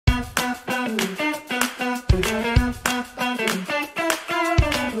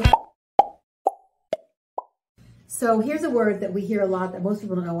So here's a word that we hear a lot that most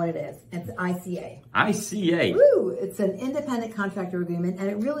people don't know what it is. It's ICA. ICA. Woo! It's an independent contractor agreement, and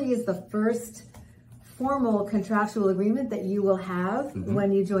it really is the first formal contractual agreement that you will have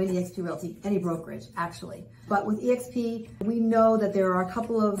when you join eXp Realty, any brokerage, actually. But with eXp, we know that there are a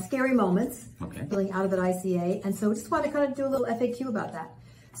couple of scary moments filling out of that ICA, and so we just want to kind of do a little FAQ about that.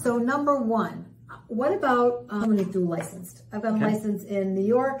 So number one, what about someone who's dual licensed? I've got a license in New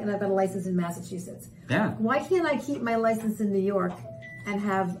York and I've got a license in Massachusetts. Yeah. Why can't I keep my license in New York and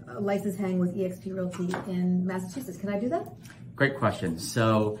have a license hang with eXp Realty in Massachusetts? Can I do that? Great question.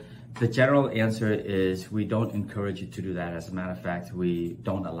 So the general answer is we don't encourage you to do that. As a matter of fact, we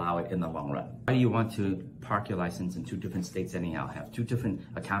don't allow it in the long run. Why do you want to park your license in two different states anyhow? Have two different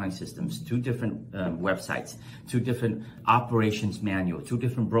accounting systems, two different websites, two different operations manual, two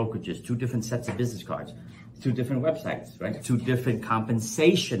different brokerages, two different sets of business cards, two different websites, right? Two different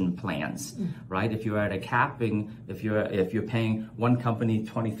compensation plans, right? If you're at a capping, if you're paying one company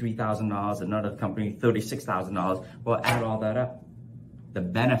 $23,000, another company $36,000, well, add all that up. The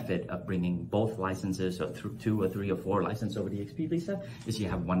benefit of bringing both licenses, or two or three or four licenses over to eXp, Lisa, is you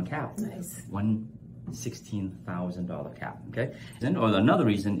have one cap. Nice. One $16,000 cap, okay? Then, or another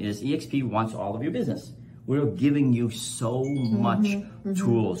reason is eXp wants all of your business. We're giving you so much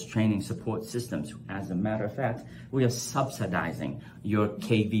tools, training, support systems. As a matter of fact, we are subsidizing your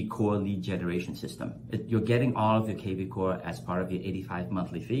KV Core lead generation system. You're getting all of your KV Core as part of your $85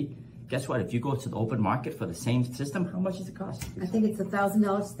 monthly fee. Guess what? If you go to the open market for the same system, how much does it cost? I think it's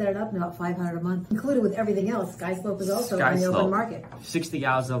 $1,000 to set it up and about $500 a month, included with everything else. SkySlope is also in the open market. 60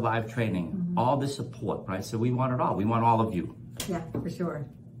 hours of live training, all the support, right? So we want it all. We want all of you. Yeah, for sure.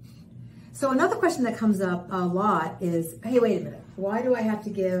 So another question that comes up a lot is, hey, wait a minute. Why do I have to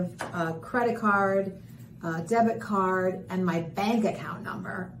give a credit card, a debit card, and my bank account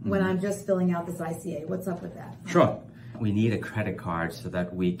number when I'm just filling out this ICA? What's up with that? Sure. We need a credit card so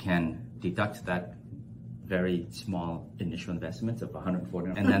that we can deduct that very small initial investment of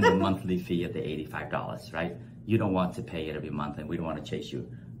 $140 and then the monthly fee of the $85, right? You don't want to pay it every month, and we don't want to chase you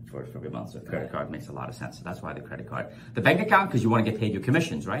for every month. So a credit card makes a lot of sense. So that's why the credit card. The bank account, because you want to get paid your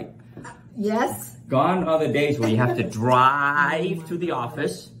commissions, right? Yes. Gone are the days where you have to drive to the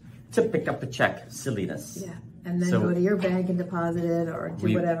office to pick up a check. Silliness. Yeah. And then go to your bank and deposit it, or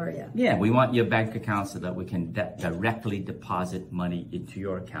do whatever, Yeah, we want your bank account so that we can directly deposit money into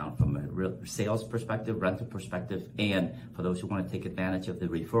your account from a real sales perspective, rental perspective, and for those who want to take advantage of the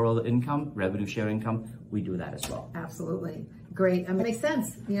referral income, revenue share income, we do that as well. Absolutely. Great. It makes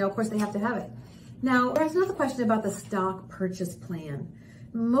sense. You know, of course, they have to have it. Now, there's another question about the stock purchase plan.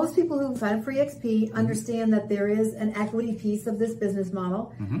 Most people who sign up for eXp understand that there is an equity piece of this business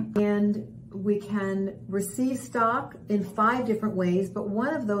model, and we can receive stock in 5 different ways, but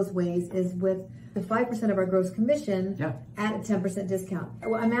one of those ways is with the 5% of our gross commission at a 10% discount.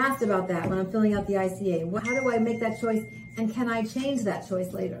 Well, I'm asked about that when I'm filling out the ICA. How do I make that choice, and can I change that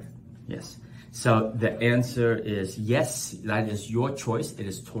choice later? Yes. So the answer is yes, that is your choice. It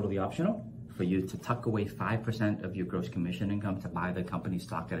is totally optional for you to tuck away 5% of your gross commission income to buy the company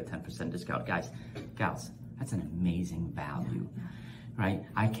stock at a 10% discount. Guys, gals, that's an amazing value. Right?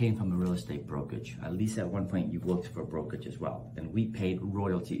 I came from a real estate brokerage. At least at one point you worked for a brokerage as well. And we paid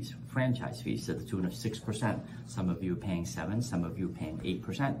royalties, franchise fees to the tune of 6%. Some of you are paying 7%, some of you are paying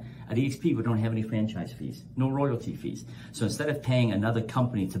 8%. At eXp, we don't have any franchise fees, no royalty fees. So instead of paying another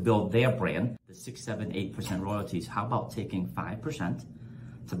company to build their brand, the 6%, 7%, 8% royalties, how about taking 5%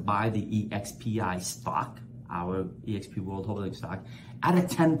 to buy the eXpI stock, our eXp World Holding stock, at a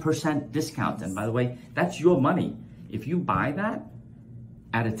 10% discount? And by the way, that's your money. If you buy that,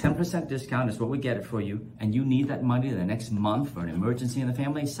 at a 10% discount is what we get it for you, and you need that money the next month for an emergency in the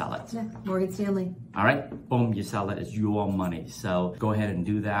family, sell it. Yeah, Morgan Stanley. All right, boom, you sell it. It's your money. So go ahead and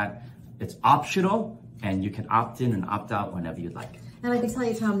do that. It's optional, and you can opt in and opt out whenever you'd like. And I can tell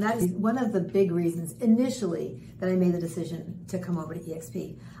you, Tom, that is one of the big reasons initially that I made the decision to come over to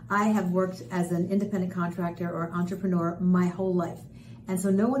eXp. I have worked as an independent contractor or entrepreneur my whole life. And so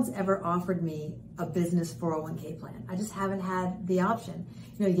no one's ever offered me a business 401k plan. I just haven't had the option.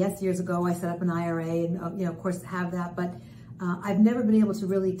 You know, yes, years ago I set up an IRA and, you know, of course have that, but I've never been able to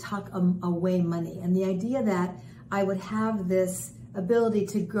really tuck away money. And the idea that I would have this ability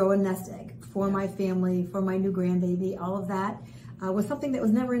to grow a nest egg for my family, for my new grandbaby, all of that was something that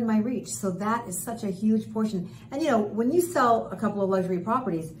was never in my reach. So that is such a huge portion. And, you know, when you sell a couple of luxury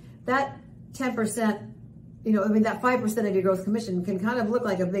properties, that 10%, you know, I mean, that 5% of your gross commission can kind of look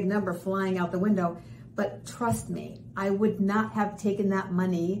like a big number flying out the window. But trust me, I would not have taken that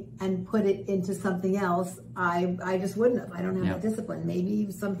money and put it into something else. I just wouldn't have. I don't have that discipline.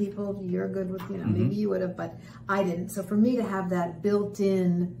 Maybe some people, you're good with, maybe you would have, but I didn't. So for me to have that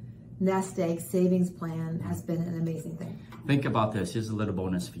built-in nest egg savings plan has been an amazing thing. Think about this. Here's a little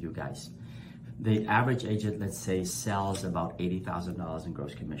bonus for you guys. The average agent, let's say, sells about $80,000 in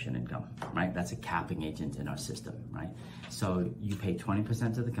gross commission income, right? That's a capping agent in our system, right? So you pay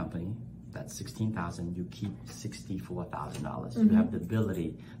 20% to the company. That's $16,000. You keep $64,000. You have the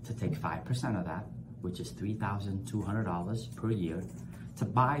ability to take 5% of that, which is $3,200 per year, to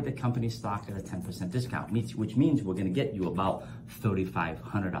buy the company stock at a 10% discount, which means we're going to get you about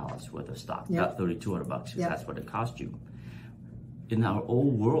 $3,500 worth of stock, not $3,200 because that's what it cost you. In our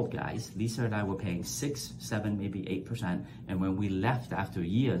old world, guys, Lisa and I were paying 6, 7, maybe 8%, and when we left after a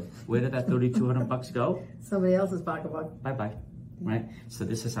year, where did that $3,200 go? Somebody else's pocketbook. Bye-bye. Right? So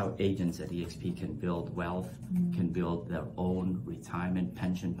this is how agents at eXp can build wealth, can build their own retirement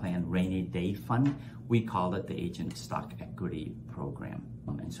pension plan, rainy day fund. We call it the Agent Stock Equity Program.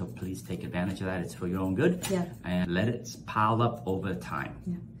 And so please take advantage of that. It's for your own good. And let it pile up over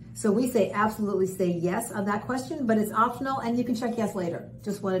time. So we say absolutely say yes on that question, but it's optional and you can check yes later.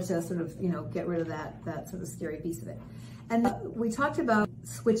 Just wanted to sort of, get rid of that sort of scary piece of it. And we talked about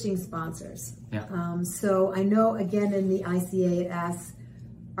switching sponsors. So I know, again, in the ICA, it asks,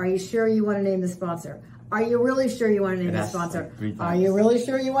 are you sure you want to name the sponsor? Are you really sure you want to name this sponsor? Are you really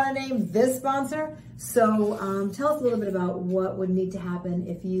sure you want to name this sponsor? So tell us a little bit about what would need to happen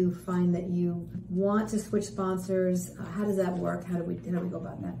if you find that you want to switch sponsors. How does that work? How do we go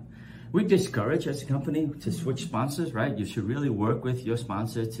about that? We discourage as a company to switch sponsors, right? You should really work with your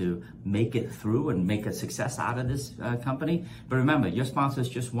sponsor to make it through and make a success out of this company. But remember, your sponsor is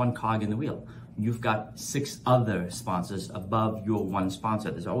just one cog in the wheel. You've got 6 other sponsors above your one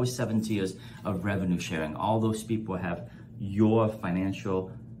sponsor. There's always 7 tiers of revenue sharing. All those people have your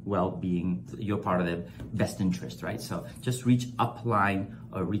financial well-being, you're part of their best interest, right? So just reach upline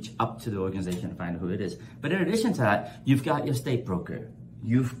or reach up to the organization to find who it is. But in addition to that, you've got your state broker.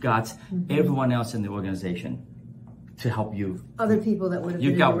 You've got everyone else in the organization to help you. Other people that would have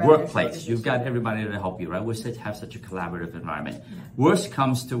You've got workplace. You've got everybody to help you, right? We have such a collaborative environment. Worst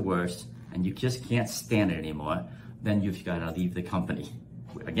comes to worst, and you just can't stand it anymore, then you've got to leave the company.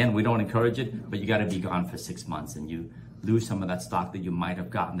 Again, we don't encourage it, but you got to be gone for 6 months, and you lose some of that stock that you might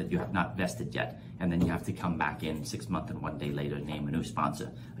have gotten that you have not vested yet. And then you have to come back in 6 months and 1 day later name a new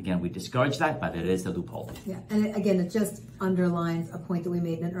sponsor. Again, we discourage that, but it is a loophole. And again, it just underlines a point that we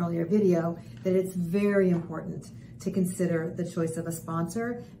made in an earlier video, that it's very important to consider the choice of a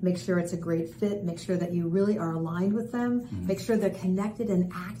sponsor. Make sure it's a great fit. Make sure that you really are aligned with them. Make sure they're connected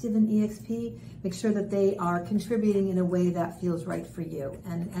and active in eXp. Make sure that they are contributing in a way that feels right for you.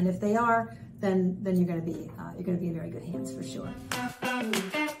 And if they are, then you're going to be in very good hands for sure.